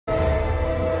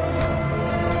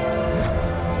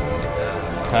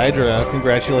Hydra,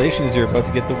 congratulations, you're about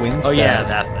to get the wind staff. Oh yeah,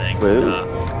 that thing.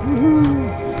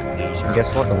 And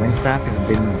guess what? The wind staff has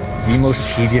been the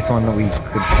most tedious one that we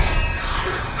could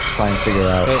try and figure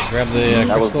out. Okay, grab the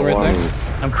crystal right there.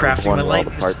 I'm crafting my light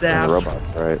staff. Robots,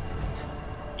 right?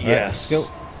 Yes. Let's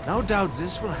go. No doubt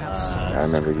this will help. I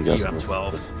remember you guys. You have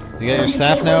 12. You got your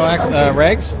staff now,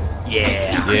 Regs?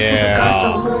 Yeah.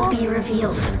 Yeah. Will be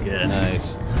revealed. Good.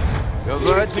 Nice. Your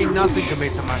words mean nothing to me,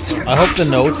 Samantha. I hope the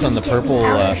notes on the purple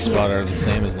spot are the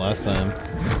same as last time.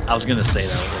 I was gonna say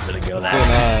that a little bit ago. That.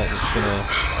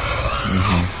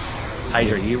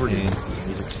 Hydra, you were doing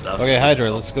music stuff. Okay,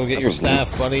 Hydra, let's go get your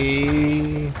staff,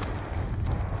 buddy.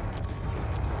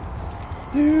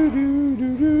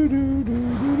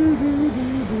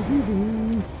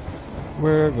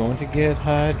 We're going to get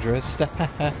Hydra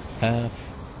staff.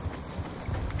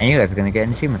 And you guys are gonna get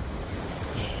an achievement.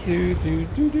 They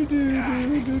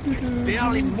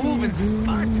only move in this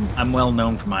part. I'm well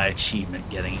known for my achievement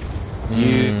getting.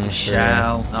 You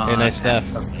shall. Hey, nice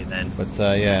stuff. Okay then. But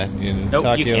yeah, Nope,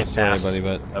 Tokyo, you can't sorry, pass. buddy,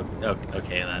 but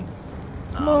Okay then.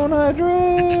 come on,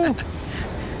 Hydra.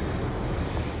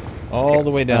 All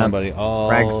the way down, buddy. All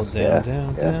Rex,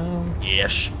 down.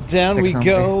 Yes. Down we Something.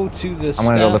 go to the I'm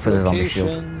gonna go look staff for the zombie shield.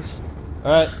 locations.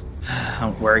 All right,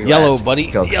 Where are you yellow, at? buddy.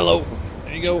 Go. Yellow.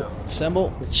 There you go.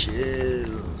 Assemble. Which is.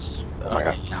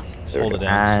 Okay. Just hold it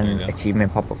down. And There you go.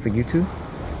 achievement pop up for you too.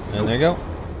 And there you go.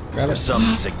 Grab it. Some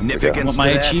significance Want my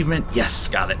to that. achievement? Yes,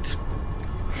 got it.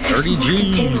 There's 30 more to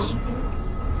G's. do.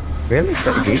 Really?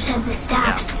 Father said the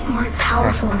staffs weren't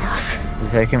powerful enough. You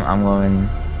take him. I'm going.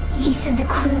 He said the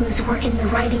clues were in the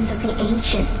writings of the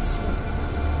ancients.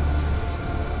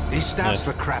 These staffs Nice.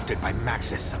 were crafted by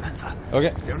Maxis, Samantha.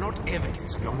 Okay. They're not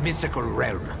evidence of your mythical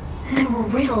realm. There were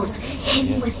riddles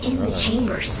hidden within the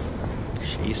chambers.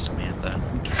 Jeez, Samantha.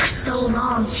 For so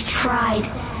long, he tried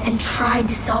and tried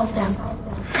to solve them,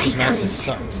 but he Max couldn't.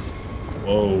 sucks.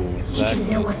 Whoa. He didn't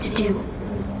know what to do.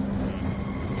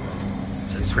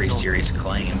 It's a pretty serious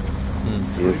claim.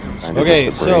 Okay,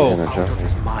 so Out of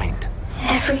his mind.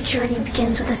 Every journey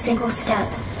begins with a single step.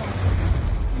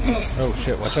 This oh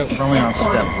shit, watch out. is Only on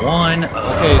step step one. 1.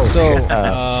 Okay, so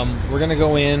we're gonna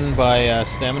go in by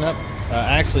stamina.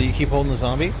 Actually, you keep holding the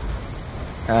zombie.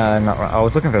 Not. I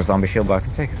was looking for a zombie shield, but I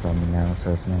can take a zombie now,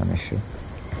 so it's not an issue.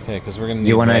 Okay, because we're gonna. Do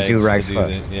you want wanna to do rags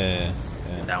first? Yeah.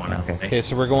 That one. Okay. Okay,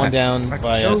 so we're going down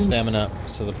by Rags. stamina up.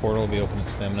 So the portal will be open at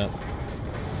stamina up.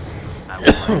 I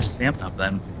will stamp up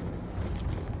then.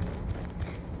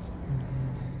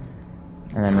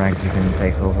 And then Rags, you can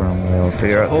take over and we'll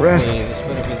figure out the Hopefully, rest. this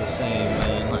better be the same,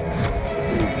 man.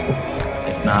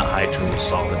 If not, Hydra will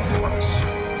solve it for us.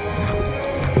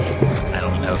 I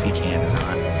don't know if he can or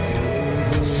not.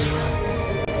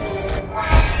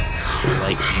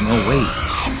 Lightning awaits.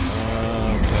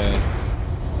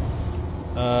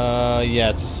 Okay. Yeah,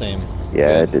 it's the same.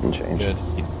 Yeah, Good. it didn't change. Good.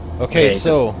 Okay,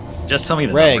 so Just tell me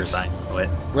the Regs. numbers. I know it.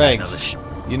 I know Regs, the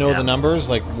you know Yep. the numbers,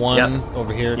 like 1 Yep.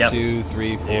 over here, Yep. 2,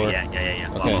 3, 4. Yeah.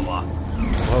 Blah, Okay. blah,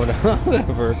 blah.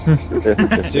 Whatever. So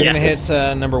you're gonna hit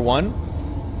number 1,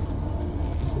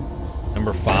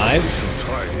 number 5,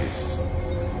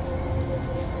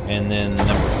 and then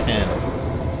number 10.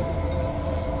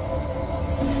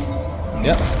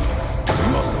 Yep. We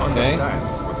must understand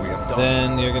what we have done.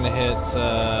 Then you're gonna hit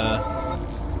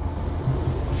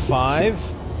 5,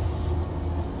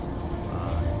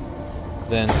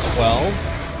 then 12,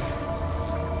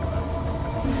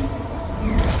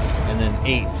 and then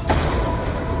 8.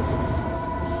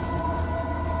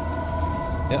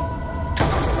 Yep.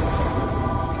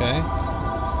 Okay.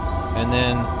 And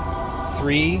then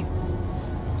 3,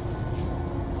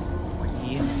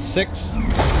 6,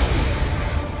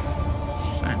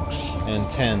 Thanks. and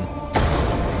 10.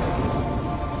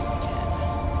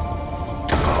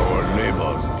 Our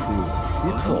labors prove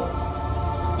fruitful.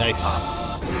 Nice.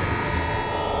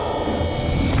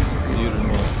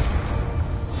 Beautiful.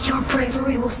 Your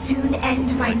bravery will soon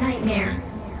end my nightmare.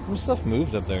 Some stuff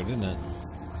moved up there, didn't it? I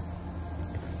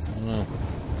don't know.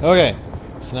 Okay,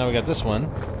 so now we got this one.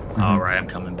 Alright, I'm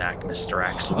coming back, Mr.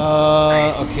 Axel.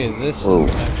 Okay, this Whoa.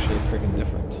 is actually freaking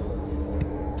different.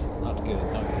 Not good,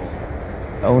 not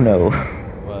good. Oh no.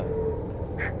 What?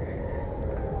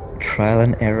 Trial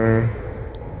and error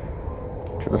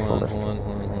to the Hold on, fullest. hold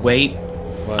on. Wait,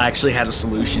 What? I actually had a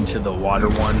solution to the water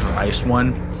one or ice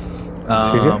one.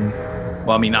 Did you?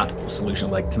 Well, I mean, not a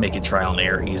solution, like to make it trial and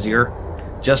error easier.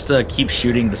 Just to keep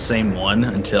shooting the same one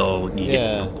until you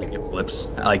Yeah. get like it flips.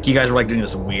 Like you guys were like doing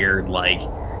this weird like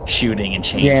shooting and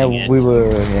changing Yeah, it. we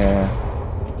were. Yeah.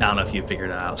 I don't know if you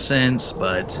figured it out since,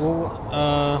 but Well,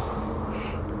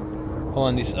 hold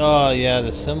on. These. Oh, yeah,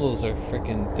 the symbols are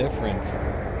freaking different.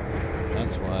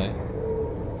 That's why.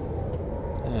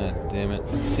 Ah, damn it.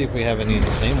 Let's see if we have any of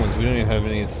the same ones. We don't even have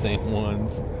any of the same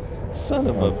ones. Son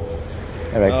of a...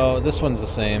 Alright. Oh, this one's the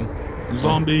same.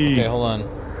 Zombie! Okay, hold on.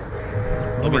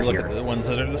 Let Over me look here. at the ones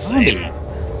that are the Zombie! same.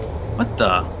 What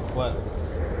the? What?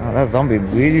 Oh, that zombie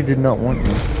really did not want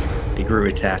you. They grew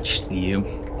attached to you.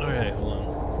 Okay, hold on.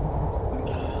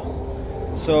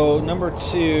 So, number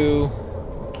two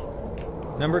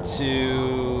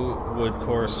would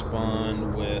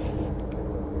correspond with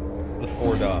the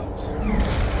 4 dots. Or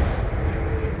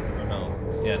no,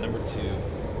 yeah, number 2. So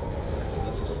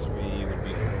this is 3, would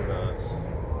be 4 dots.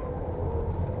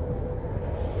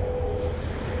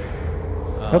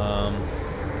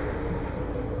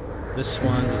 This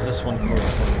one, does this one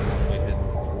correspond to the one we did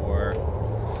before?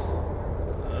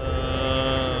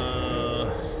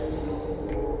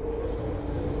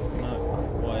 Not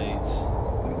quite.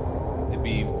 It'd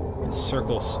be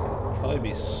circles, probably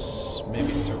be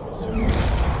maybe circle. 3?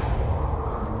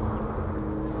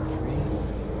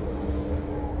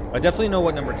 I definitely know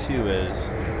what number 2 is.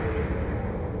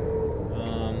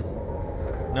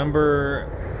 Number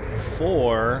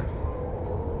 4.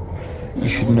 You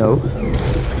should know. I know what number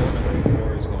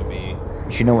 4 is going to be. You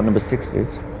should know what number 6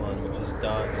 is. One, which is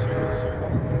dot, circle, circle.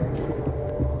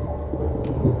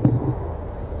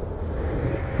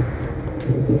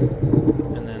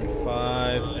 And then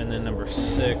 5, and then number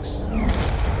 6 is 4,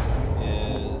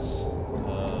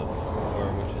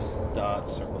 which is dot,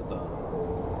 circle, dot.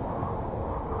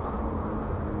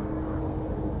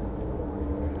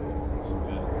 So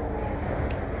we got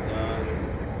dot,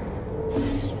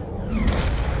 circle.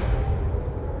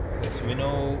 Okay, so we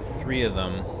know 3 of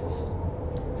them.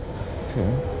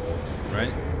 Okay.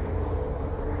 Right?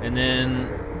 And then,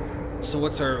 so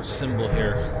what's our symbol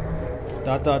here?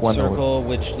 Dot dot One circle,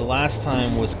 which the last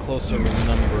time was closer to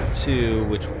number 2,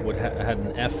 which would had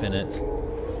an F in it.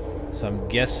 So I'm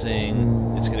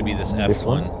guessing it's going to be this F This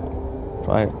one?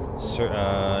 Try it.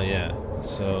 Yeah.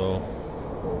 So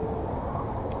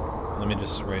let me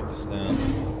just write this down.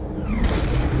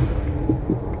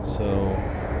 So.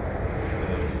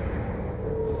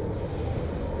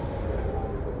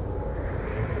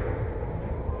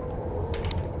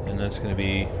 And that's going to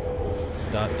be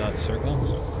dot dot circle.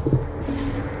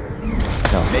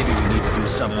 No. Maybe we need to do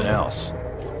something else.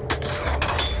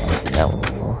 I've seen that one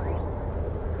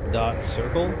before. Dot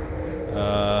circle.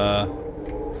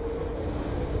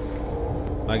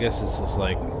 I guess this is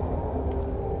like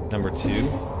number 2.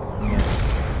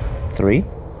 3? Do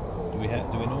we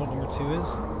know what number 2 is?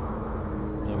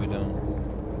 No, we don't.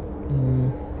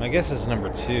 I guess it's number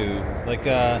 2. Like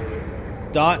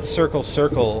dot circle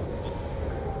circle.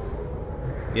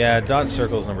 Yeah, dot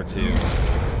circle is number 2.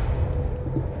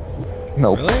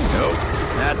 Nope. Really? Nope,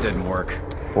 that didn't work.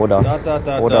 4 dots. Dot dot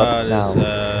dot 4 dots dot now. is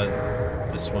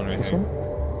this one right This here. one?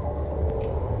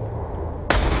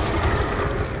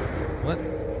 What?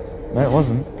 No, it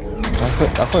wasn't.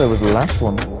 I thought it was the last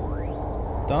one.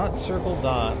 Dot circle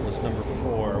dot was number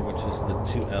 4, which is the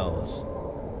 2 L's.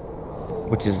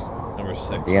 Which is Number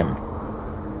 6. at the end.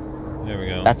 There we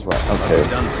go. That's right. We've Okay.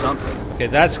 done something. Okay,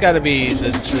 that's got to be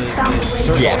the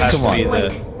circle Yeah, has come to be on.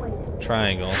 the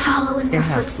triangle. Follow in their It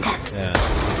has to be. footsteps. Yeah.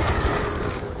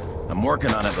 I'm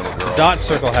working on it, little girl. Dot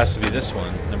circle has to be this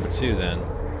one, number 2 then.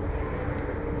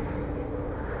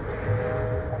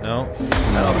 No? I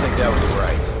don't think that was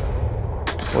right.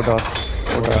 4 dots.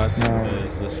 4 dots Dots now.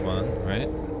 is this one, right?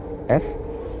 F?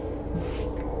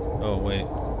 Oh, wait.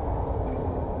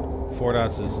 4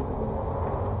 dots is...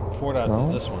 4 dots No.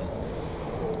 is this one.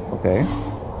 Okay.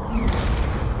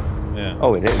 Yeah.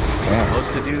 Oh, it is. Yeah.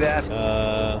 Supposed to do that?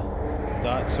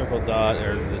 Dot, circle, dot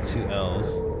are the 2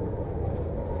 L's.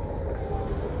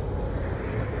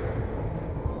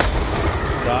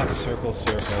 Dot, circle,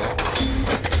 circle.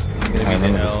 It's gonna be the remember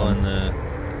this L one. and the...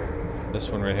 This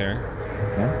one right here.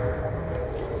 Yeah.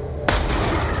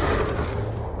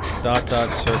 Dot, dot,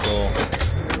 circle.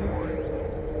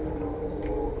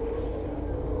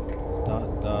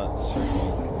 Dot, dot,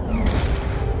 circle.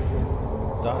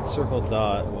 Dot, circle,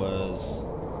 dot was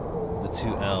the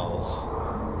 2 L's,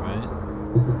 right?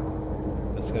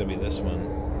 That's gotta be this one.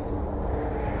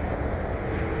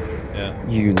 Yeah.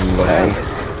 You lie.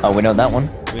 Oh, we know that one.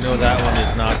 We know that one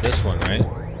is not this one, right?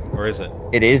 Or is it?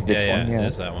 It is this yeah, one. Yeah, Yeah. it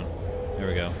is that one. There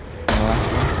we go. The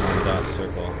last one. Dot,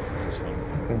 circle. It's this one.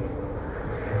 Okay.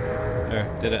 There,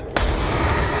 did it.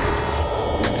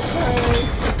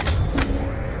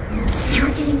 You're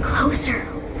getting closer.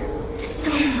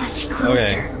 So much closer.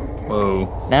 Okay. Whoa.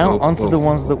 Now Whoa, onto whoa. the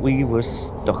ones that we were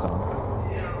stuck on.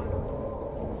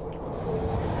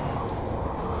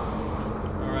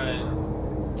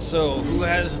 Alright. So, who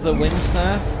has the wind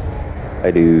staff?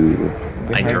 I do.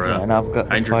 Hydra. And I've got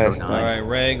the Hydra fire code stuff. All right,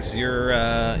 Regs,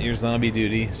 your zombie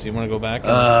duty. So you want to go back?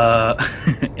 I'm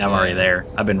already there.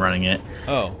 I've been running it.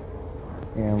 Oh.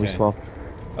 Yeah, we Okay. swapped.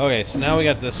 Okay, so now we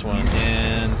got this one,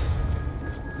 and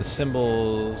the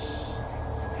symbols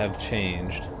have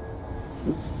changed.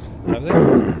 Have they? I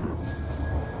don't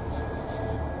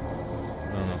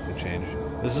know if they changed.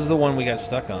 This is the one we got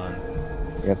stuck on.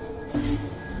 Yep.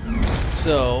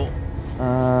 So,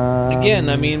 again,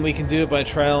 I mean, we can do it by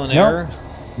trial and no. error.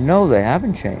 No, they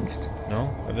haven't changed. No?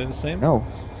 Are they the same? No.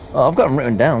 Oh, I've got them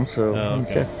written down, so Oh, let me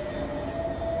okay. check.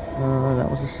 That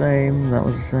was the same. That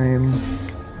was the same.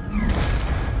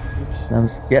 That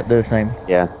was, yeah, they're the same.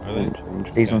 Yeah. Are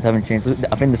they? These ones haven't changed.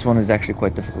 I think this one is actually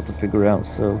quite difficult to figure out,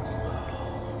 so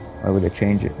why would they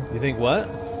change it? You think what?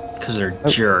 Because they're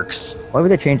jerks. Why would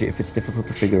they change it if it's difficult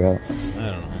to figure out? I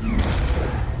don't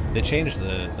know. They changed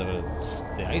the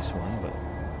ice one, but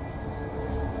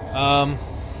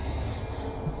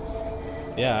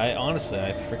yeah. I honestly,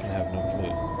 I freaking have no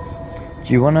clue.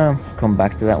 Do you want to come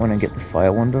back to that one and get the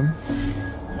fire one done?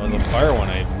 Oh, the fire one,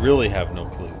 I really have no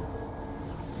clue.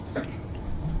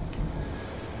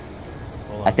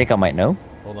 Hold on. I think I might know.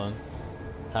 Hold on.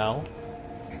 How?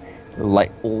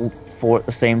 Like all four at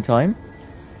the same time?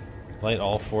 Light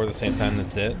all four at the same time.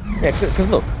 That's it. Yeah, because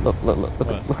look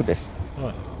What? at this.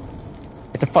 What?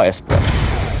 It's a fire spread.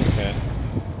 Okay.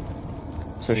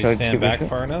 So Do shall you I just stand give it a back shot?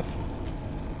 far enough?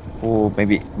 Or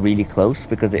maybe really close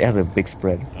because it has a big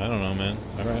spread. I don't know, man.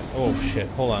 All right. Oh shit!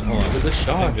 Hold on, hold on. Look at the This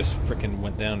shot. thing just freaking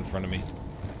went down in front of me.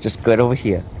 Just go over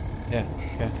here. Yeah.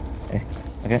 Okay.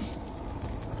 Okay.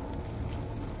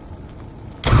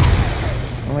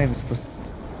 How am I even supposed to?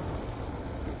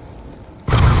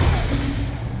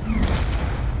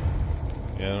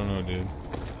 Yeah, I don't know, dude.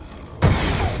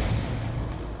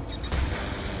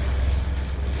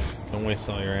 Don't waste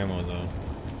all your ammo, though.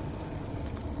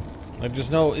 Like, there's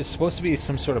no... It's supposed to be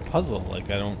some sort of puzzle. Like,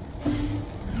 I don't...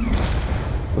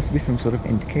 It's supposed to be some sort of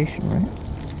indication, right?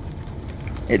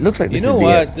 It looks like You this know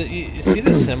is what? You see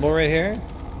this symbol right here?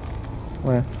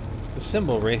 Where? The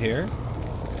symbol right here?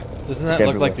 Doesn't that It's look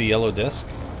everywhere. like the yellow disc?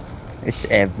 It's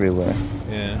everywhere.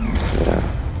 Yeah. Yeah.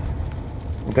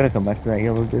 We gotta come back to that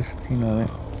yellow disc, you know it.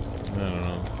 I don't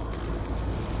know.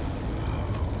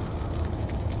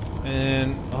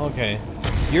 And... Okay.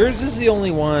 Yours is the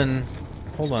only one...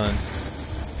 Hold on.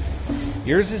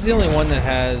 Yours is the only one that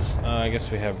has... I guess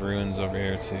we have ruins over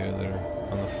here, too, that are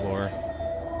on the floor.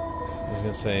 I was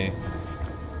gonna say...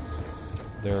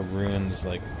 There are ruins,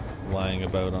 like, lying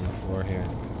about on the floor here.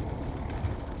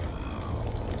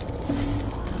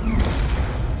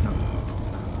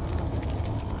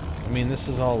 I mean, this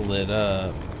is all lit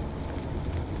up.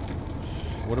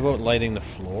 What about lighting the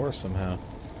floor somehow?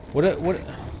 What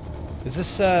is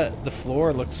this? The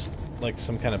floor looks like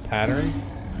some kind of pattern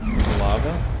with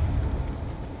lava.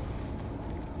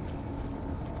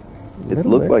 It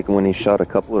Little looked bit. like when he shot a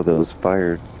couple of those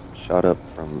fire shot up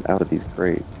from out of these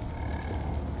crates.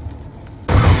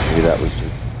 Maybe that was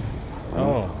just.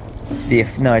 Oh,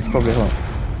 No, it's probably not.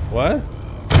 what?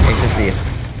 It's just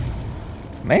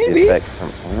the maybe. The effect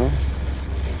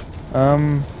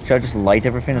from, Should I just light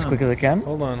everything as quick as I can?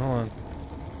 Hold on, hold on.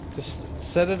 Just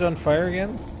set it on fire again.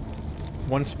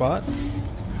 One spot.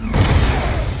 I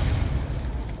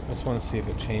just want to see if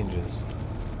it changes.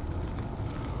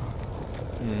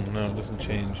 No, it doesn't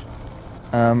change.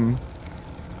 I'm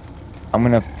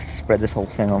gonna spread this whole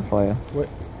thing on fire. What?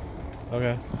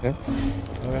 Okay. Okay.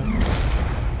 Okay.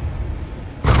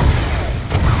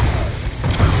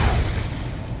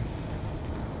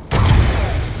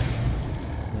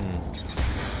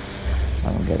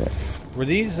 I don't get it. Were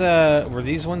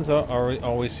these ones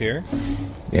always here?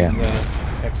 Yeah. These,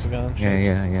 hexagon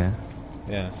Yeah, shapes? yeah.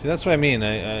 Yeah. See, that's what I mean.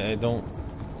 I don't.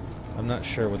 I'm not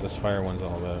sure what this fire one's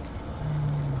all about.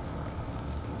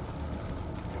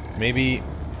 Maybe.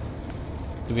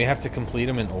 Do we have to complete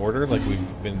them in order? Like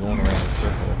we've been going around in a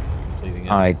circle completing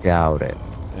it. I doubt it.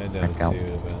 I doubt doubt- it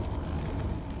too, but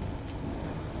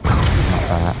Not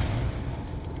that.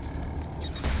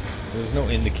 there's no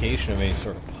indication of any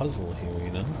sort of puzzle here,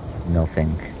 you know?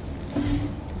 Nothing.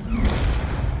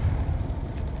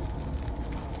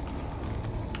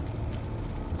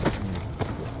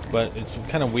 But it's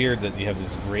kind of weird that you have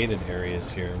these graded areas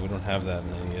here. We don't have that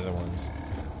in any other ones.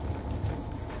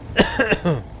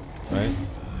 Right?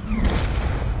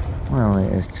 Well,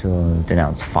 it is to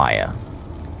denounce fire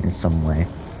in some way.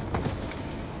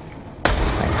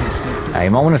 Thanks. I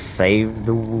might want to save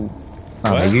the. Oh,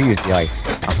 no, What? you used the ice.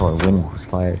 I thought the wind was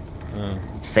fired.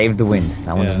 Save the wind.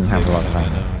 That one doesn't have a lot of I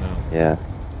time. know, I know. yeah.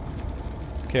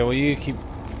 Okay, well you keep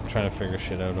trying to figure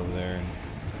shit out over there.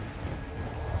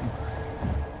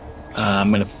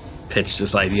 I'm gonna pitch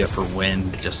this idea for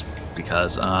wind just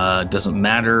because it doesn't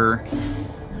matter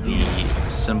the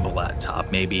symbol at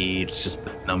top. Maybe it's just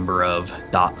the number of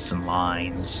dots and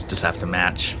lines just have to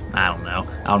match. I don't know.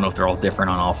 I don't know if they're all different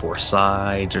on all four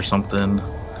sides or something.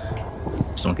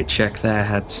 Someone could check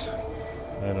that.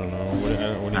 I don't know.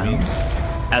 What do you mean?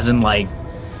 As in, like,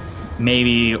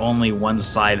 maybe only one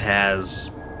side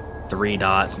has 3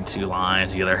 dots and 2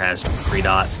 lines, the other has 3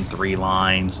 dots and 3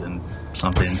 lines and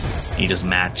something. You just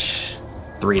match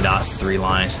 3 dots and 3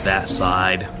 lines to that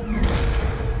side.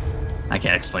 I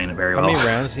can't explain it very well. How many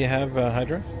rounds do you have,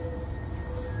 Hydra?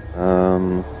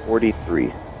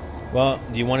 43. Well,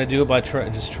 do you want to do it by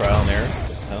just trial and error?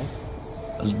 No?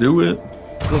 Let's do it.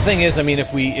 The thing is, I mean,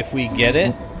 if we get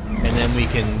it, and then we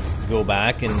can go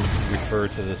back and refer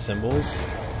to the symbols,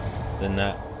 then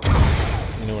that,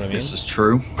 you know what I mean? This is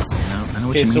true. I know what you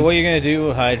Okay, mean. so what you're gonna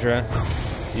do, Hydra?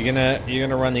 You're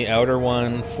gonna run the outer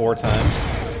one 4 times,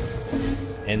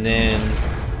 and then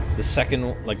the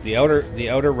second, like the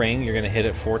outer ring, you're gonna hit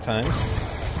it 4 times,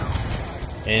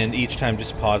 and each time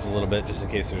just pause a little bit, just in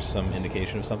case there's some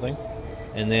indication of something,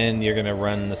 and then you're gonna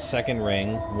run the second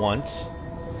ring once,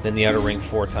 then the outer ring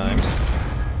 4 times,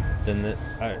 then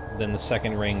the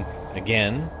second ring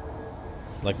again,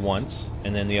 like once,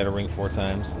 and then the outer ring 4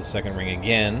 times, the second ring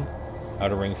again,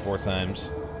 outer ring 4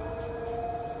 times.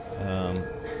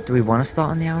 Do we want to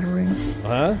start on the outer ring?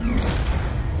 Huh?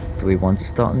 Do we want to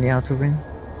start on the outer ring?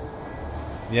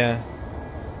 Yeah.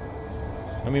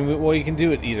 I mean, well, you can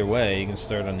do it either way. You can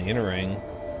start on the inner ring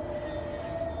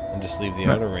and just leave the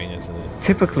outer ring as a...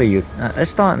 Typically, you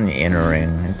let's start in the inner ring,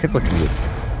 and typically you'd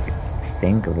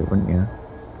think of it, wouldn't you?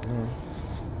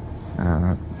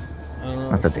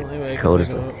 That's a bit anyway, cold as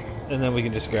well. and then we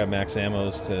can just grab max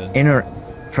ammos to...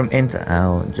 From in to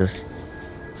out, just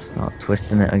start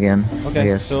twisting it again. Okay,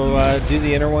 Yes. so do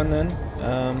the inner one then,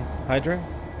 Hydra.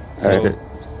 Just So a-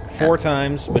 4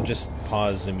 times, but just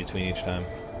pause in between each time.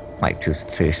 like 2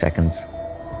 seconds.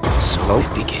 So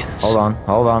it begins. Hold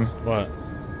on. What?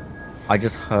 I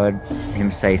just heard him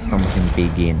say something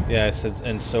begins. Yeah, it says,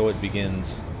 and so it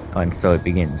begins. And so it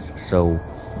begins. So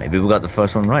maybe we got the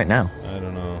first one right now. I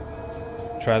don't know.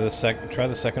 Try the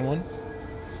second one.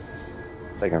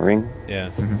 Second ring. Yeah.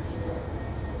 Mm-hmm.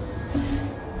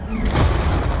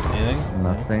 Anything?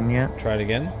 Nothing yet. Try it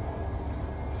again.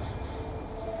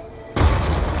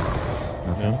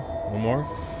 Nothing. No. One more.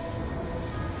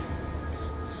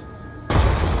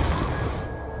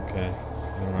 Okay.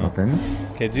 I don't know. Nothing.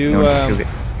 Okay, You do want to shoot it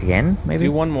again? Maybe.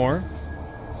 do one more.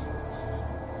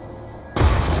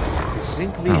 I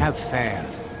think we have failed.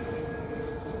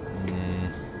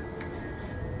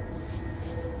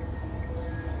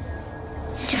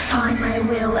 Defy my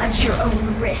will at your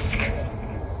own risk.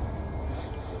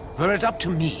 Were it up to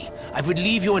me, I would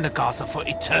leave you in the castle for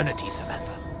eternity,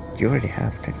 Samantha. You already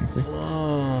have technically.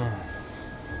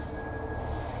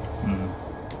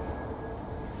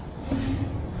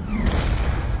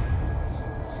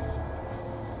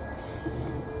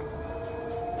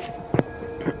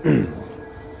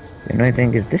 The annoying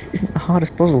thing is this isn't the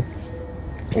hardest puzzle.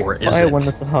 Or is Fire it? one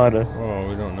that's the harder. Oh,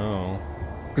 we don't know.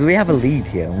 Because we have a lead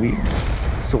here. We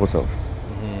sort of.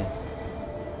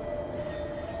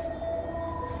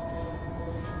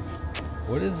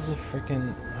 What is the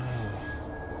freaking?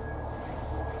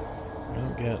 I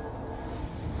don't get.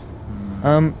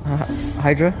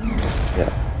 Hydra, Yeah.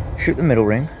 shoot the middle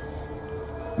ring.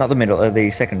 Not the middle, the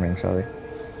second ring, sorry.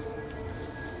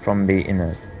 From the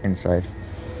inside.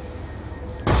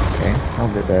 Okay,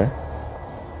 hold it there.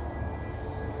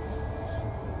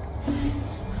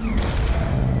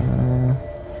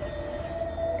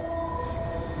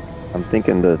 I'm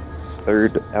thinking the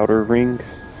third outer ring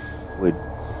would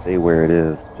stay where it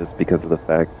is, just because of the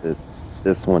fact that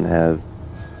this one has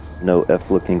no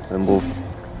F-looking symbols,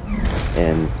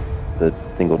 and the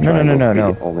single No, triangle no, is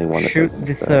no. the only one that Shoot doesn't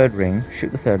the stack. third ring.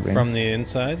 Shoot the third ring. From the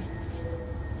inside?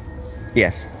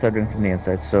 Yes, third ring from the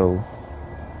inside. So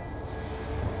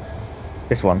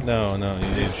this one. No, you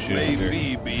didn't shoot either.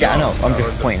 Yeah, I know. I'm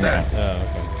just pointing that out. Oh,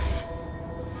 okay.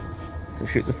 So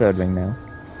shoot the third ring now.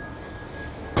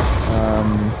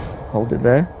 Hold it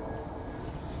there.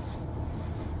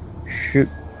 Shoot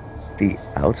the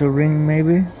outer ring,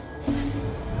 maybe?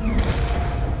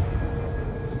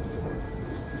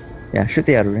 Yeah, shoot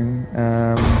the outer ring.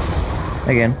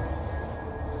 Again.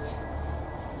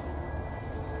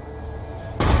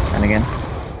 And again.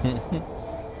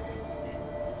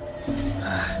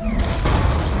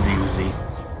 It's newsy.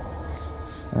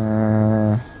 I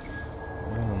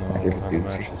don't know That is a how to doozy.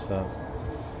 match this up.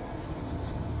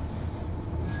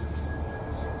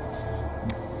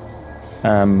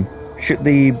 Shoot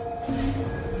the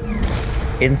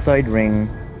inside ring.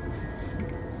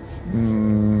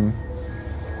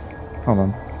 Hold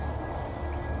on.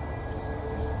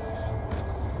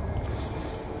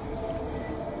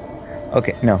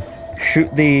 Okay, no.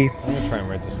 Shoot the. I'm gonna try and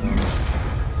write this down.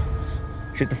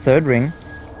 Shoot the third ring.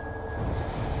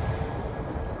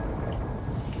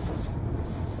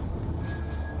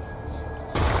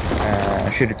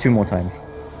 Shoot it 2 more times.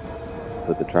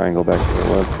 Put the triangle back where it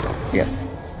was. Yeah.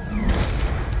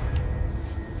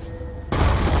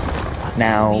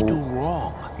 Now. We do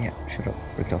wrong. Yeah, shut up,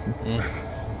 Richtofen.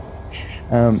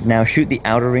 Now shoot the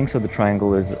outer ring so the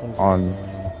triangle is on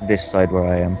this side where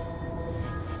I am.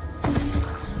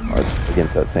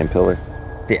 Against that same pillar.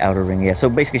 The outer ring, yeah. So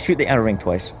basically shoot the outer ring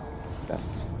twice. Yeah.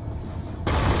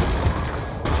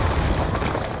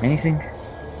 Anything?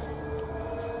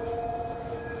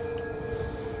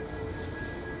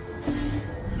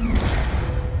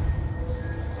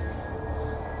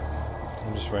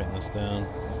 I'm just writing this down.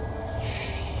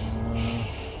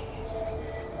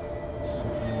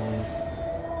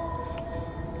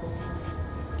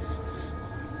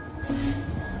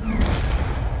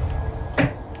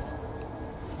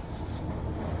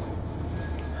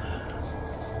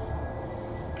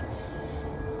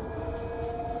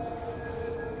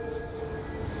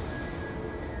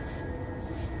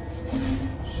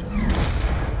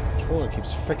 Controller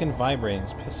keeps freaking vibrating.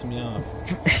 It's pissing me off.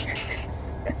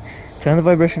 Turn the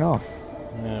vibration off.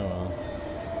 Yeah, well.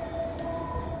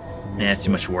 Yeah,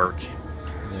 too much work. Too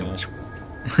Yeah. much.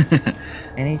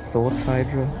 Any thoughts,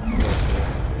 Hydra?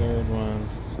 Third one.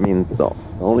 I mean, the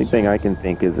only thing I can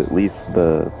think is at least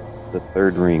the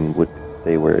third ring would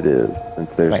stay where it is,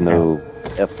 since there's Right no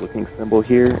F-looking symbol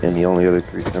here, and the only other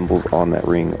 3 symbols on that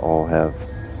ring all have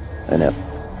an F,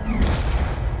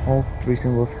 All 3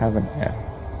 symbols have an F.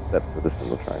 except for the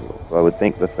single triangle. So I would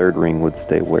think the third ring would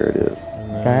stay where it is.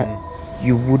 And then That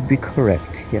you would be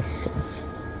correct, yes, sir.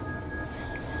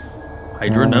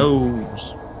 Hydra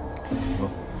knows.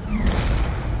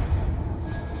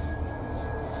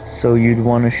 So you'd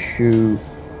want to shoot.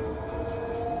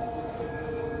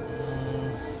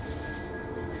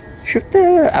 Shoot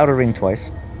the outer ring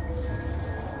twice.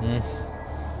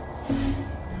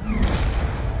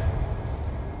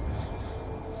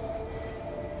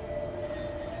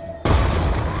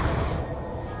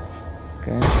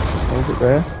 Okay, hold it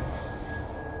there.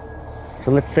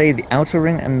 So let's say the outer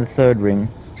ring and the third ring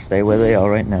stay where they are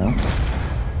right now.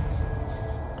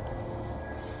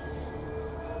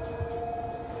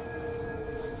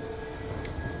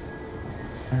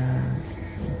 Let's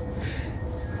see.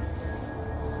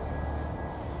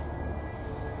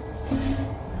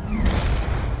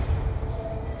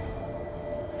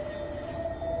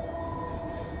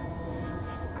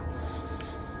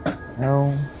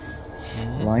 L,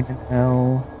 line and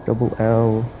L, double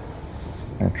L,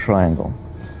 and a triangle.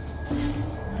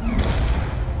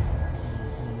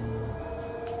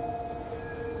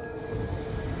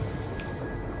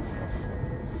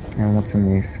 And what's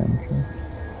in the center?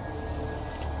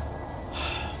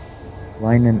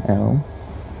 Line and L.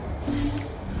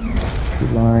 2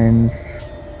 lines.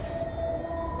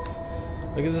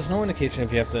 Like, there's no indication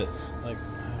if you have to, like.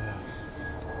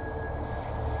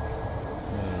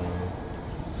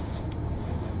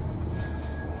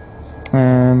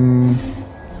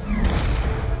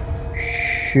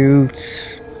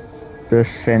 Shoot the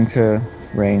center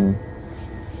ring.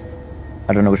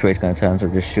 I don't know which way it's going to turn, so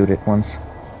just shoot it once.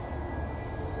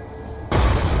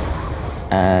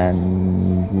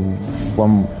 And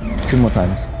 2 more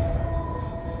times.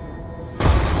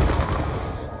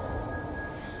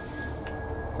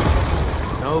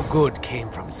 No good came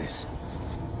from this.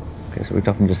 Okay, so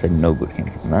Richtofen just said no good came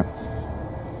from that.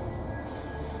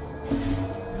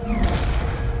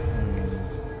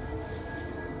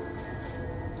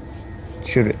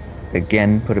 Shoot it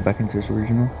again, put it back into its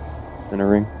original. Center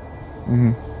ring.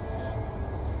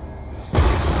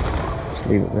 Just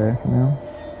leave it there for now.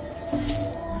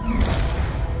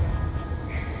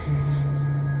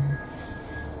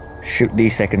 Shoot the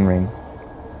second ring.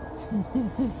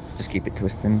 Just keep it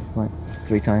twisting like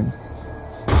 3 times.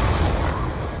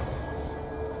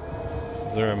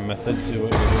 Is there a method to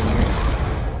what you're doing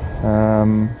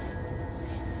here?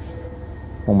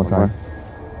 One more time.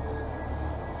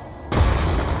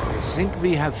 I think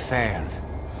we have failed.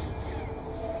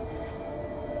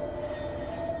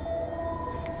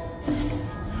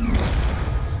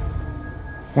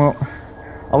 Well,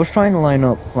 I was trying to line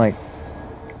up like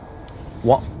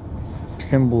what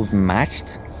symbols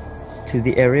matched to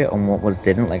the area and what was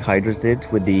didn't, like Hydra's did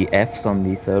with the Fs on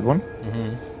the third one.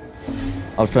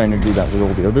 I was trying to do that with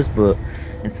all the others, but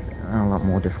it's a lot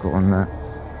more difficult on that.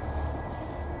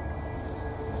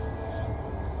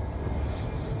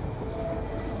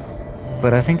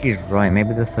 But I think he's right.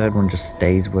 Maybe the third one just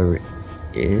stays where it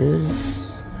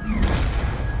is.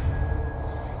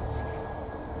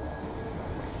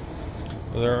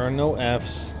 Well, there are no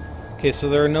Fs. Okay, so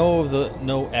there are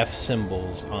no F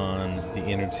symbols on the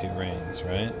inner two rings,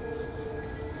 right?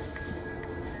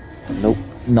 Nope,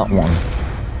 not one.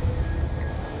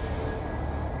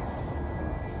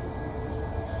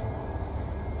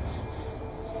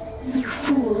 You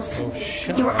fools. Oh,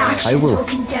 shut Your up. actions I will will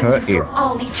condemn hurt you you. for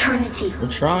all eternity.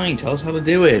 We're trying. Tell us how to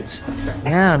do it.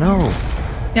 Yeah, no.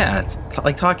 Yeah,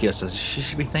 like Takio says, she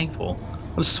should be thankful.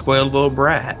 What a spoiled little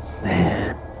brat.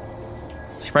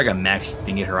 She probably got Max. She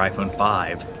can get her iPhone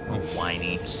 5. Oh,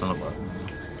 whiny son of a.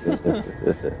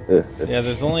 Yeah,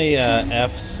 there's only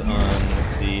Fs on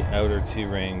the outer two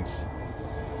rings.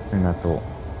 And that's all.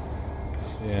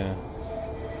 Yeah.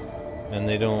 And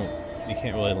they don't... You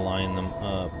can't really line them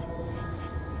up.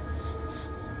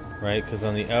 Right? Because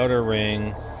on the outer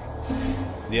ring...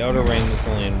 The outer ring is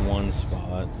only in one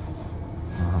spot.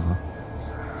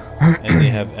 And they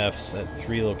have Fs at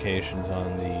 3 locations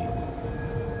on the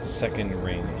second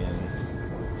ring in.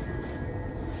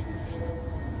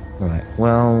 Right,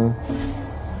 well...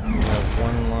 You have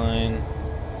one line,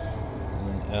 and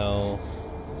an L.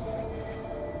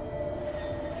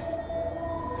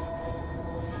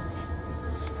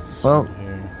 Well,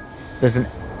 Here. there's an...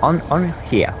 On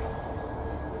here.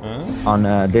 Huh? On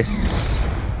this...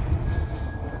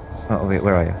 Oh, wait,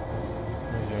 where are you?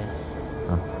 Right here.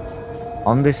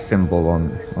 On this symbol on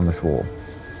this wall.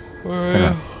 Where Turn are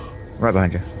around. Right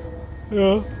behind you.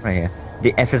 you? Right here.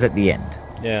 The F is at the end.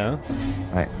 Yeah.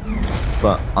 Right.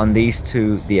 But on these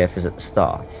two, the F is at the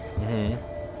start. Mm-hmm.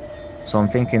 So I'm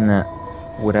thinking that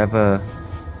whatever...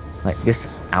 Like this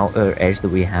outer edge that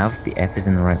we have, the F is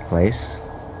in the right place.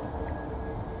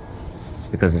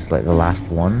 Because it's like the last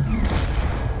one.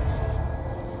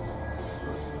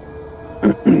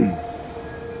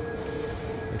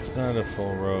 It's not a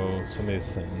full row. Somebody's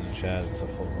saying in the chat it's a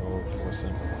full row of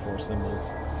four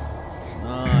symbols. It's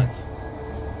not.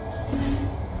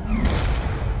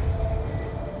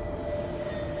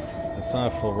 It's not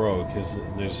a full row because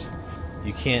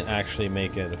you can't actually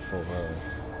make it a full row.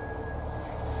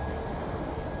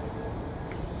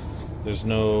 There's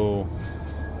no...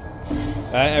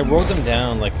 I wrote them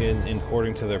down like in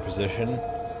according to their position.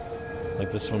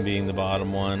 Like this one being the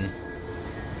bottom one.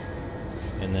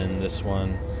 And then this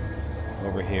one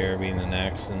over here being the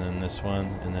next, and then this one,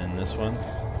 and then this one.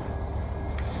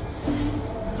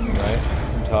 Right?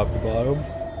 From top to bottom.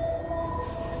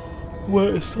 What?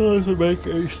 It still doesn't make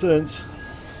any sense.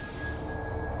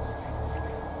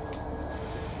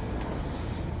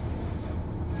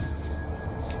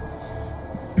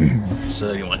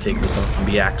 So you want to take this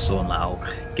zombie axle and I'll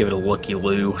give it a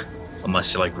looky-loo.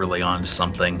 Unless you're like really onto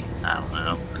something. I don't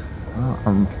know. Oh,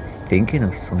 I'm thinking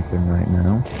of something right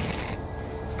now.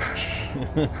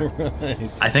 Right.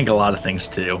 I think a lot of things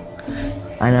too.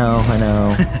 I know. I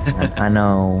know. I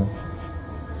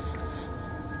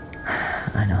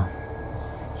know.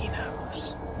 He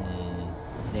knows.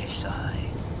 This eye.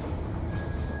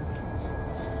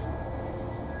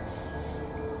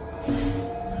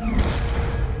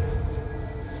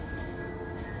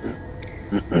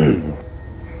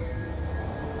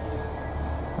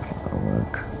 That's not gonna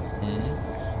work.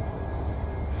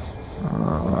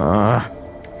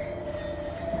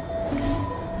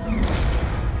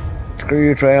 Screw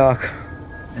you, Treyarch.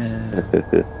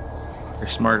 They're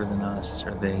smarter than us,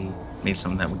 or they made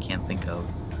something that we can't think of.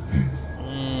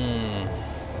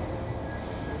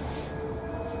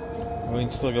 We can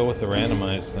still go with the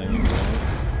randomized thing if you want.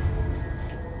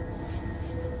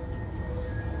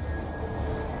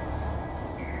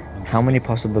 How many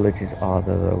possibilities are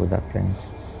there though with that thing?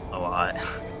 A lot.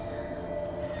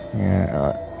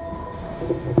 Yeah.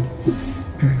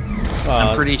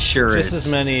 I'm pretty sure just it's...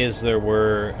 as many as there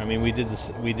were. I mean, we did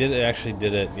this. We actually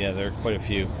did it. Yeah, there are quite a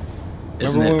few.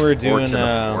 Isn't Remember when we were it 4 doing to the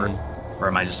 4th? Or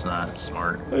am I just not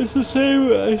smart? It's the same.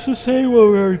 It's the same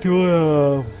when we were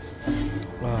doing.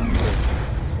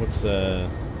 What's the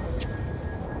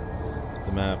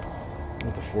map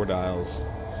with the 4 dials?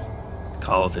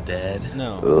 Call of the Dead?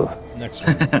 No. Ugh. Next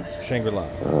one. Shangri-La.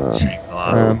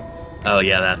 Shangri-La. Oh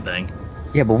yeah, that thing.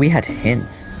 Yeah, but we had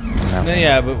hints. on that No, one.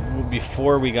 yeah, but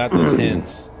before we got those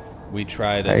hints, we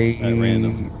tried it at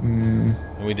random,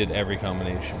 and we did every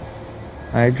combination.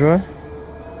 Hydra?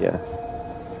 Yeah.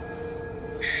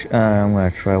 I'm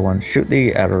gonna try one. Shoot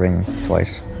the outer ring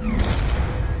twice.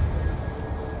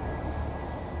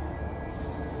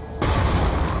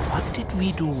 What did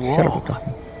we do Shut up, wrong?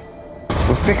 Richthofen.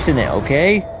 We're fixing it,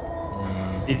 okay?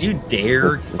 Did you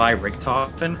dare defy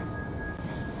Richthofen?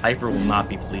 Hyper will not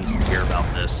be pleased to hear about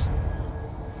this.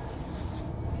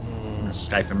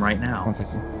 gonna Skype him right now. 1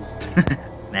 second.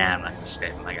 Nah, I'm not gonna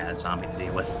Skype him. I got a zombie to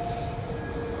deal with.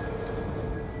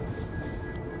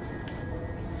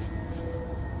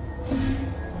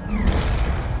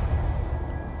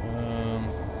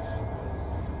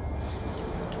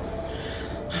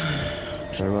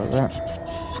 Sorry about that.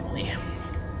 Yeah.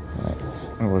 Right.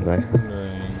 Where was I?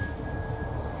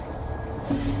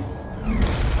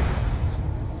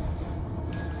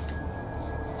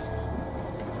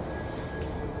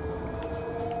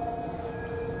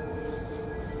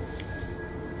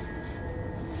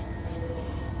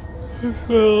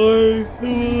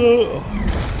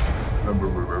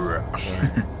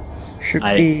 Should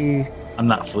be... I'm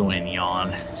not fluent in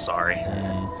yawn. Sorry.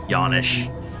 Yawnish.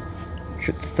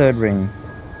 Shoot the third ring.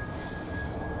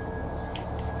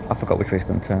 I forgot which way it's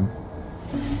going to turn.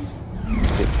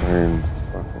 It turns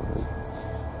clockwise.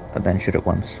 But then shoot it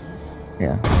once.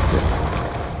 Yeah, that's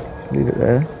it. Leave it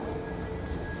there.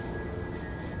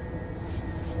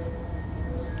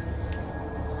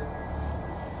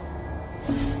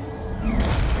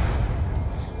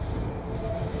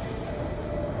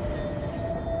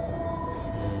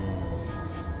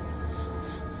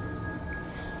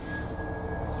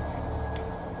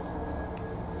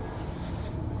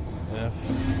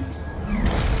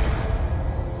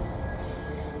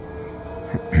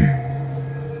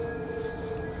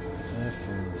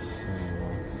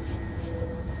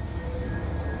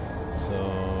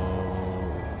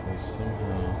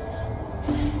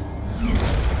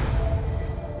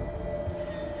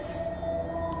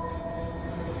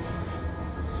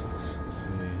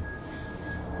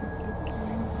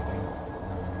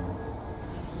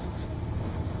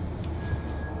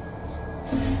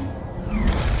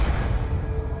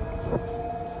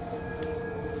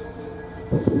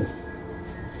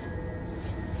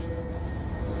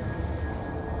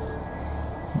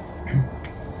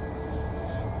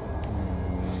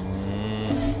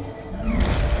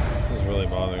 This is really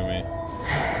bothering me.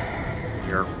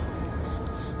 Yerp.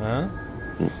 Huh?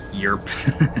 Yerp.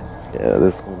 Yeah,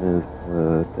 this one is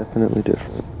definitely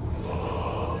different.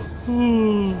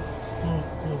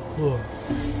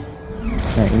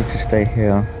 Yeah, you need to stay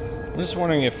here. I'm just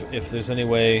wondering if there's any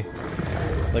way,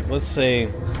 like, let's say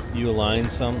you align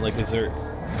some, like, is there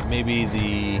maybe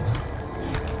the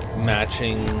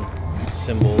matching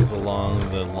symbols along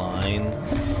the line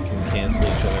can cancel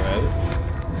each other out?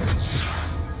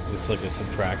 It's like a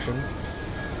subtraction?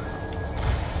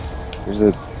 There's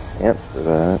a chance for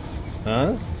that.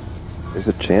 Huh? There's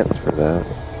a chance for that.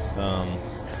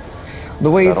 The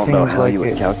way I it don't know seems how like you would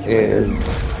it calculate it.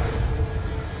 is...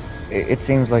 It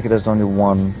seems like there's only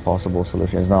one possible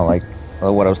solution. It's not like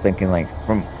what I was thinking, like,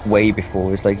 from way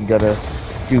before. It's like you gotta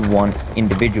do one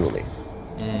individually.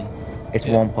 It's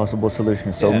one possible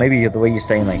solution. So maybe the way you're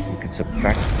saying, like, you can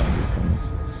subtract some, you can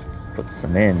put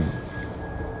some in,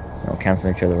 you know,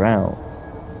 cancel each other out.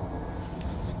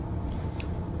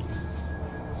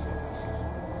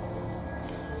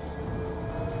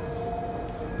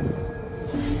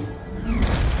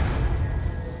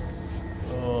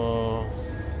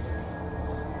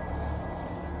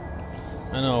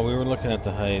 I know, we were looking at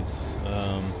the heights.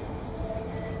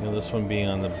 You know, this one being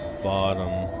on the bottom.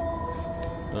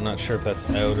 I'm not sure if that's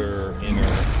outer or inner.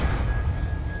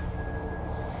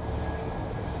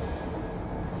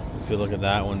 If you look at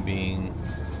that one being...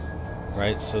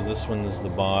 Right, so this one is the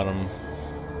bottom.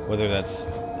 Whether that's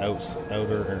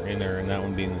outer or inner, and that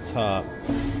one being the top.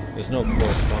 There's no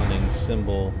corresponding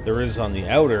symbol. There is on the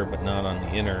outer, but not on the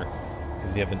inner.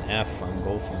 Because you have an F on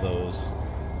both of those.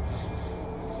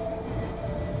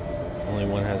 Only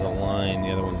one has a line, the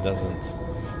other one doesn't.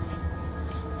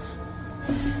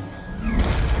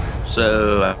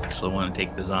 So, I actually want to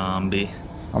take the zombie.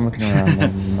 I'm looking around the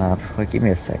map. Wait, give me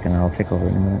a second, I'll take over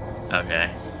in a minute. Okay.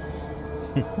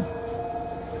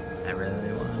 I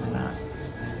really want that.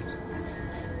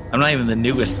 I'm not even the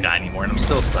newest guy anymore, and I'm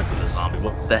still stuck with a zombie.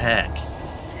 What the heck?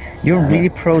 You're a really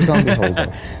pro zombie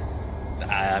holder.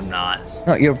 I'm not.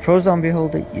 No, you're a pro zombie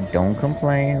holder, you don't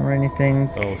complain or anything.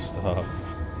 Oh, stop.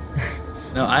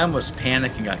 No, I almost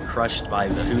panicked and got crushed by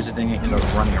the who's it thing because I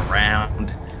was running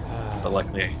around. But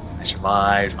luckily, I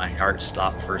survived. My heart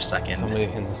stopped for a second. Somebody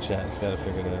in the chat's got to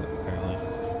figure it out,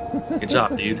 apparently. Good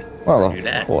job, dude. Well,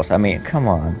 of course. I mean, come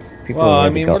on. People Well, I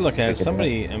already mean, got we're this looking at figured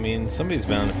somebody. I mean, somebody's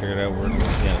bound to figure it out. We're looking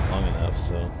at it long enough,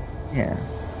 so. Yeah.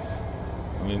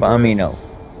 I mean, But I mean, no.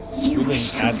 We've been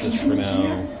at this for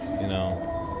now, you know.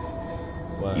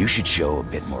 What? You should show a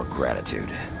bit more gratitude.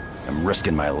 I'm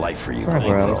risking my life for you.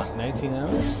 24 hours. 19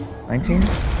 hours? 19?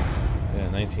 Yeah,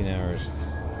 19 hours.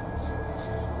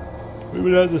 We've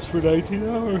been at this for 19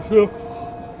 hours, so.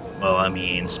 Well, I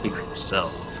mean, speak for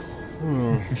yourself.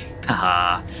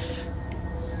 Haha.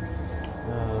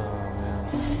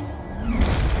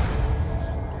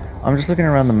 I'm just looking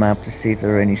around the map to see if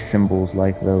there are any symbols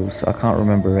like those. I can't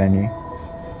remember any.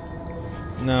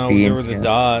 No, there were the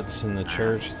dots in the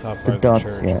church, top part The of the dots,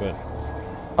 church, yeah.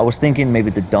 but I was thinking maybe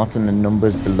the dots and the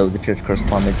numbers below the church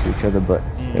corresponded to each other, but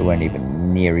they weren't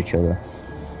even near each other.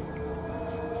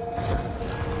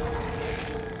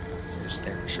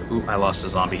 Ooh, I lost a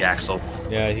zombie Axel.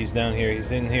 yeah, he's down here. He's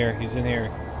in here. He's in here.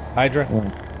 Hydra.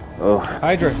 Oh,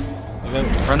 Hydra. You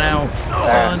gotta- Run out.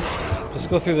 Run. Just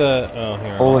go through the. Oh,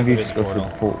 here. All I'll of you activate just the go through the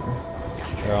portal.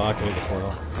 portal. Here, I'll activate the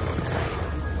portal.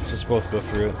 Let's just both go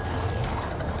through it.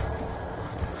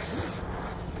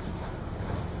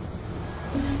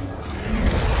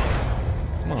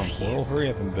 Come on, portal. Hurry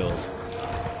up and build.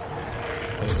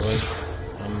 Wait, wait.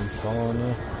 I'm following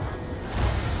you.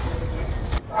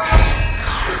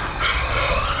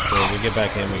 So we get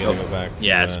back in, we gotta go back to,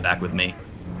 Yeah, it's back with me.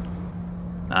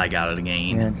 I got it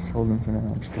again. Yeah, just hold them for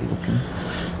now. I'm still looking.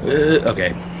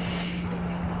 Okay.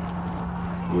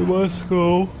 We must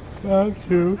go back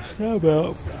to stab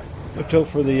out. Watch out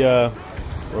for the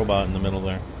robot in the middle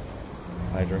there.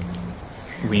 Hydra.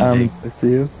 Green Um, pig. I see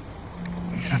you.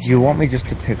 Do you want me just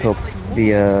to pick up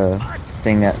the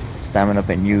thing at stamina up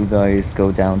and you guys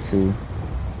go down to,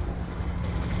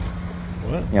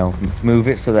 What? you know, move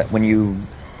it so that when you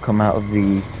come out of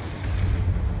the...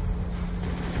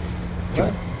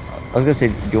 What? I was gonna say,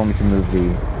 do you want me to move the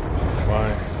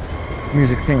Why?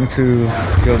 music thing to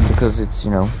Jordan because it's,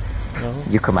 you know, No?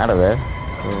 you come out of there.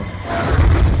 So,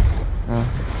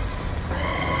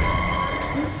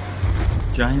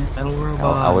 Giant metal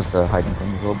robot. I was hiding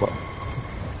from the robot.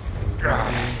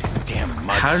 Damn,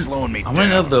 mud's slowing me I down. want to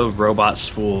know if the robot's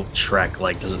full trek.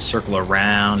 Like, does it circle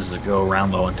around? Does it go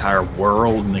around the entire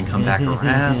world and then come back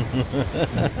around? No,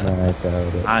 I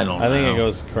doubt it. I don't know. I think it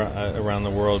goes around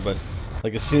the world, but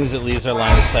like as soon as it leaves our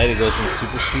line of sight, it goes in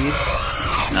super speed.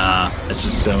 Nah, it's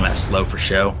just doing that slow for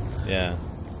show. Yeah.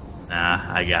 Nah,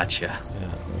 I gotcha.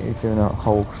 Yeah. He's doing a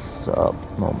whole sub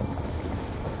moment.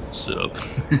 Sup.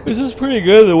 This is pretty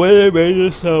good. The way they made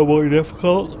this more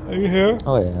difficult. Are you here?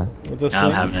 Oh yeah. With this I'm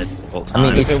thing? having a difficult I time.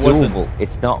 mean, it's it wasn't- doable.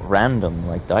 It's not random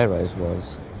like Die-Rise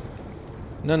was.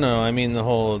 No. I mean the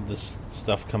whole this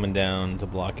stuff coming down to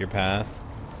block your path,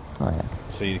 Oh yeah.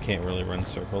 so you can't really run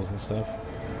circles and stuff.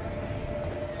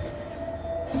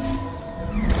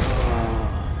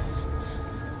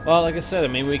 Well, like I said, I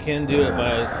mean we can do it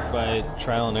by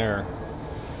trial and error.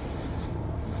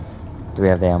 Do we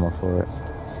have the ammo for it?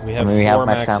 We have I mean, we 4 have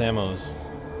max max ammo. ammos.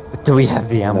 But do we have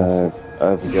the ammo?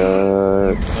 I've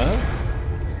got What?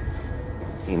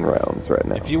 15 rounds right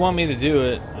now. If you want me to do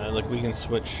it, like we can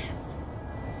switch.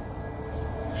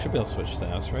 Should be able to switch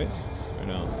staffs, right? Or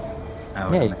no? I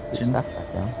would Yeah, you imagine. put your stuff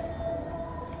back down.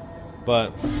 But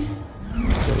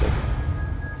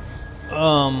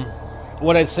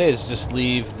what I'd say is just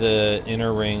leave the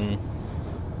inner ring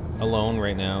alone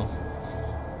right now.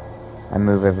 I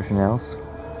move everything else.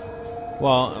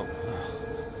 Well,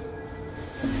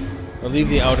 or leave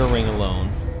the outer ring alone.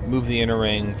 Move the inner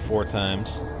ring 4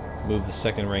 times. Move the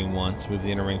second ring once. Move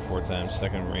the inner ring 4 times.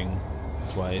 Second ring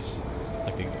twice.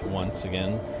 Like once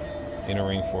again. Inner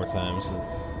ring 4 times.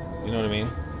 You know what I mean?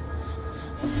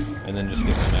 And then just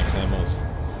get some max ammos.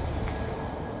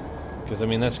 Because I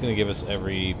mean that's going to give us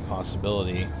every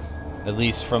possibility, at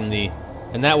least from the,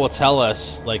 and that will tell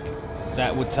us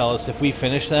that would tell us if we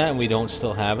finish that and we don't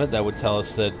still have it. That would tell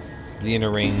us that the inner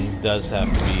ring does have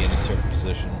to be in a certain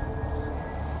position.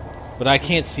 But I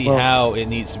can't see how it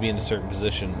needs to be in a certain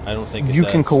position. I don't think it You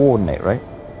does. can coordinate, right?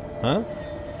 Huh?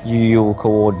 You'll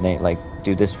coordinate, like,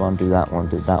 do this one, do that one,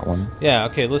 do that one. Yeah,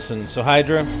 okay, listen. So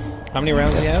Hydra, how many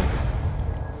rounds do you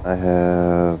have? I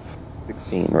have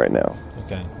 16 right now.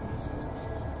 Okay.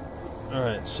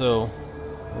 Alright, so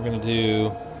we're gonna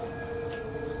do,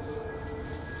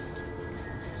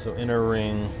 so inner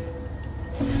ring,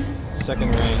 second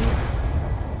ring,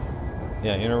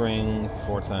 yeah, inner ring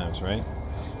 4 times, right?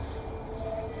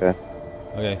 Okay.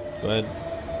 Okay, go ahead.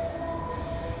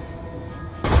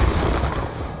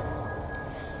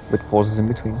 With pauses in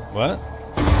between. What?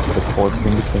 With pauses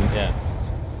in between. Yeah,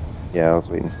 Yeah, I was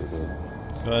waiting for the.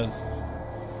 go ahead.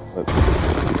 Let's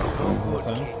 4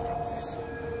 times.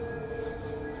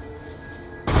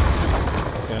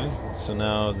 Okay, so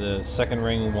now the second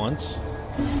ring once.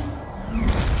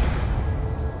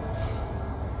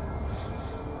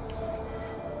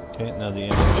 Okay, now the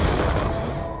inner ring 4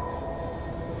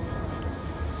 times.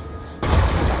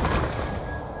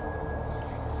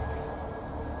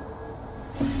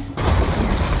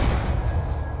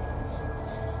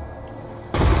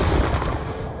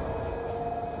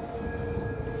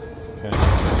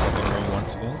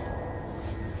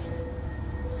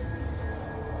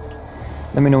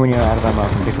 Let me know when you're out of ammo. I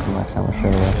can pick up the max ammo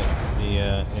straight away.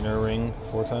 The inner ring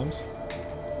 4 times.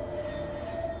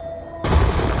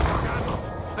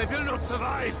 I will not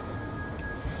survive.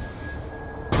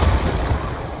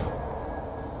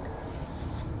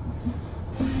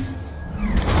 I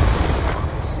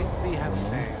think we have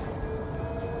failed.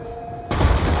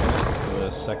 The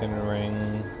second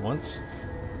ring once.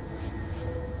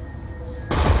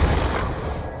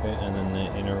 Okay, and then the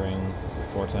inner ring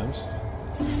 4 times.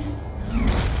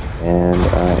 And I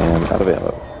am out of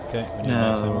ammo. Okay, we need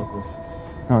max ammo.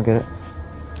 I'll get it.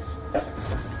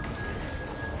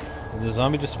 Did the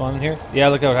zombie just spawn in here? Yeah,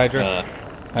 look out, Hydra.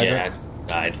 Hydra. Yeah, I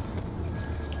died.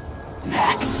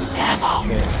 Max ammo.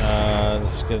 Okay,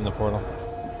 let's get in the portal.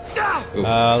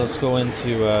 Let's go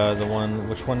into the one.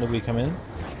 Which one did we come in?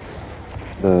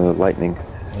 The lightning.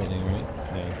 Lightning, right?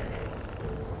 Yeah.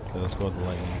 Okay, let's go with the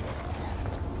lightning.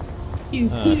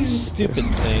 Stupid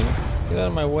thing. Get out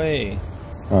of my way.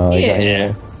 Oh, Yeah. There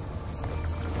we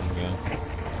go.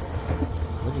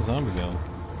 Where'd the zombie go?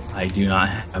 I do not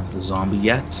have the zombie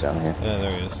yet. Down here. Yeah,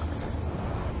 there he is.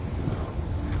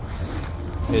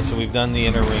 Okay, so we've done the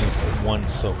inner ring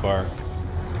once so far.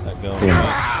 That go.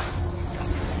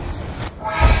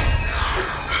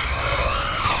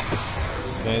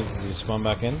 Okay, did you spawn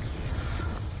back in?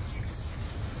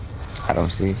 I don't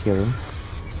see it here.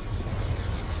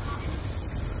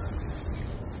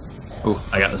 Oh,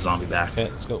 I got the zombie back. Okay,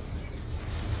 let's go.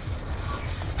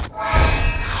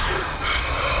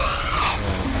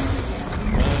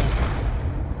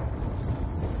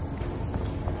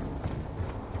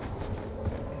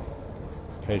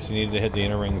 Okay, so you need to hit the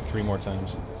inner ring 3 more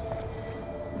times.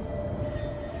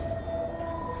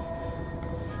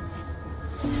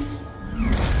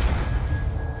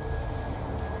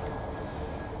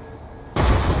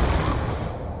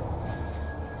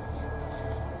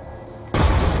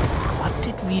 What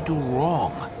did we do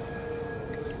wrong?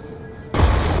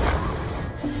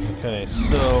 Okay,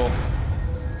 so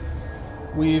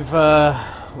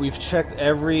we've checked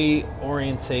every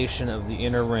orientation of the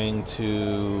inner ring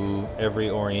to every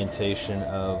orientation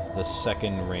of the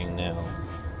second ring now,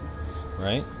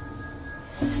 right?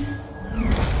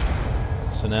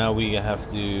 So now we have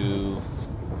to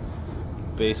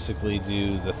basically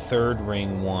do the third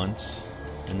ring once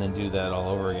and then do that all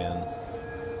over again.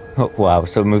 Oh, wow,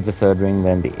 so move the third ring,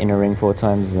 then the inner ring 4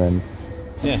 times, then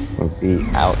Yeah. move the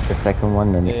second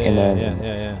one, then the inner.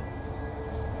 Yeah.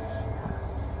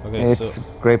 Okay, It's so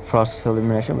a great process of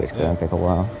elimination, but it's gonna take a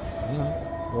while.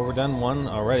 well, we're done 1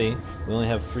 already. We only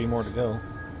have 3 more to go.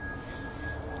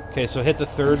 Okay, so hit the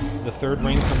third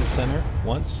ring from the center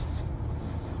once.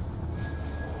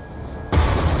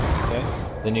 Okay,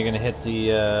 then you're gonna hit the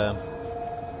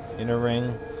inner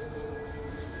ring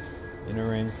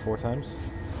 4 times.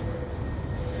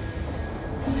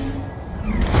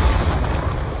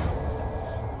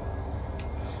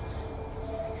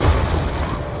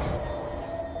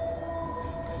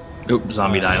 Oop,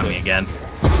 zombie died on me again.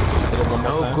 Hit it 1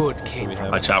 more No time. good So came we from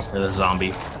have- Watch out for the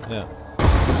zombie. Yeah.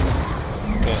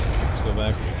 Okay, let's go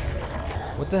back.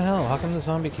 What the hell? How come the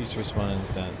zombie keeps respawning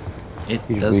with that? It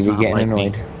He's does really not getting like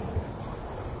annoyed. me.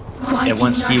 Why It do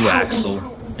wants you you, not help Axel, me?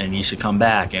 and you should come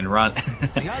back and run.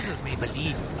 The others may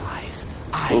believe in lies.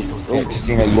 I Oh, was oh, Just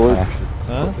so you know, you Lord. can actually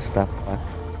Huh? put the stuff back.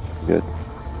 Good.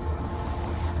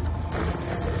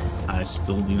 I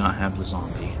still do not have the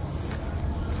zombie.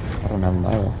 I don't have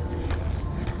mine.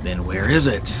 Then where is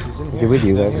it? He's in Is here. it with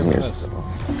you He's guys? in here with Yes. us.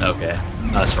 Okay,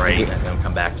 that's right. You guys haven't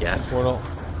come back yet. Portal.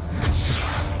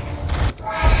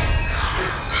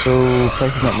 So,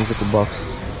 placing that musical box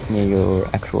near your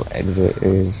actual exit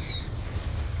is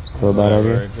still a bad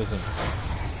Whatever, idea? it doesn't.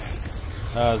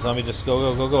 Zombie, just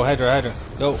go, Hydra,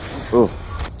 go. Oh,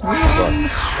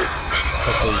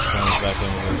 Hopefully he spawns back in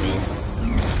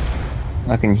with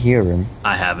I can hear him.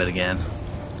 I have it again.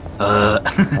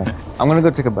 I'm gonna go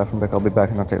take a bathroom break. I'll be back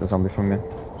and I'll take the zombie from you.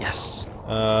 Yes.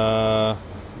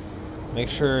 Make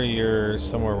sure you're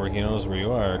somewhere where he knows where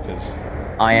you are, because...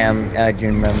 I am, do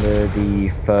you remember the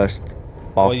first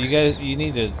box? Well, you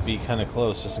need to be kind of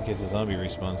close, just in case the zombie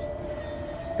respawns.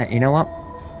 You know what?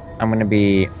 I'm gonna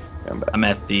be I'm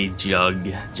at the jug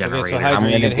generator. Okay, so Hydra, I'm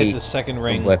you gonna gotta hit be the second a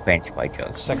ring. workbench by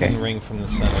Jug. Second Okay. ring from the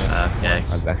center. Okay.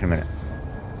 I'll be back in a minute.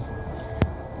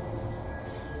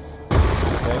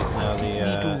 Okay, now the do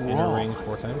inner wrong? ring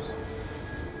 4 times.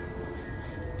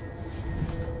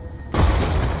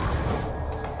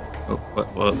 Oh,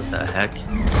 what the heck?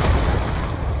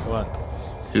 What?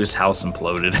 Whose house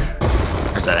imploded?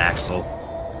 Or is that Axel?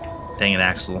 Dang it,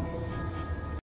 Axel.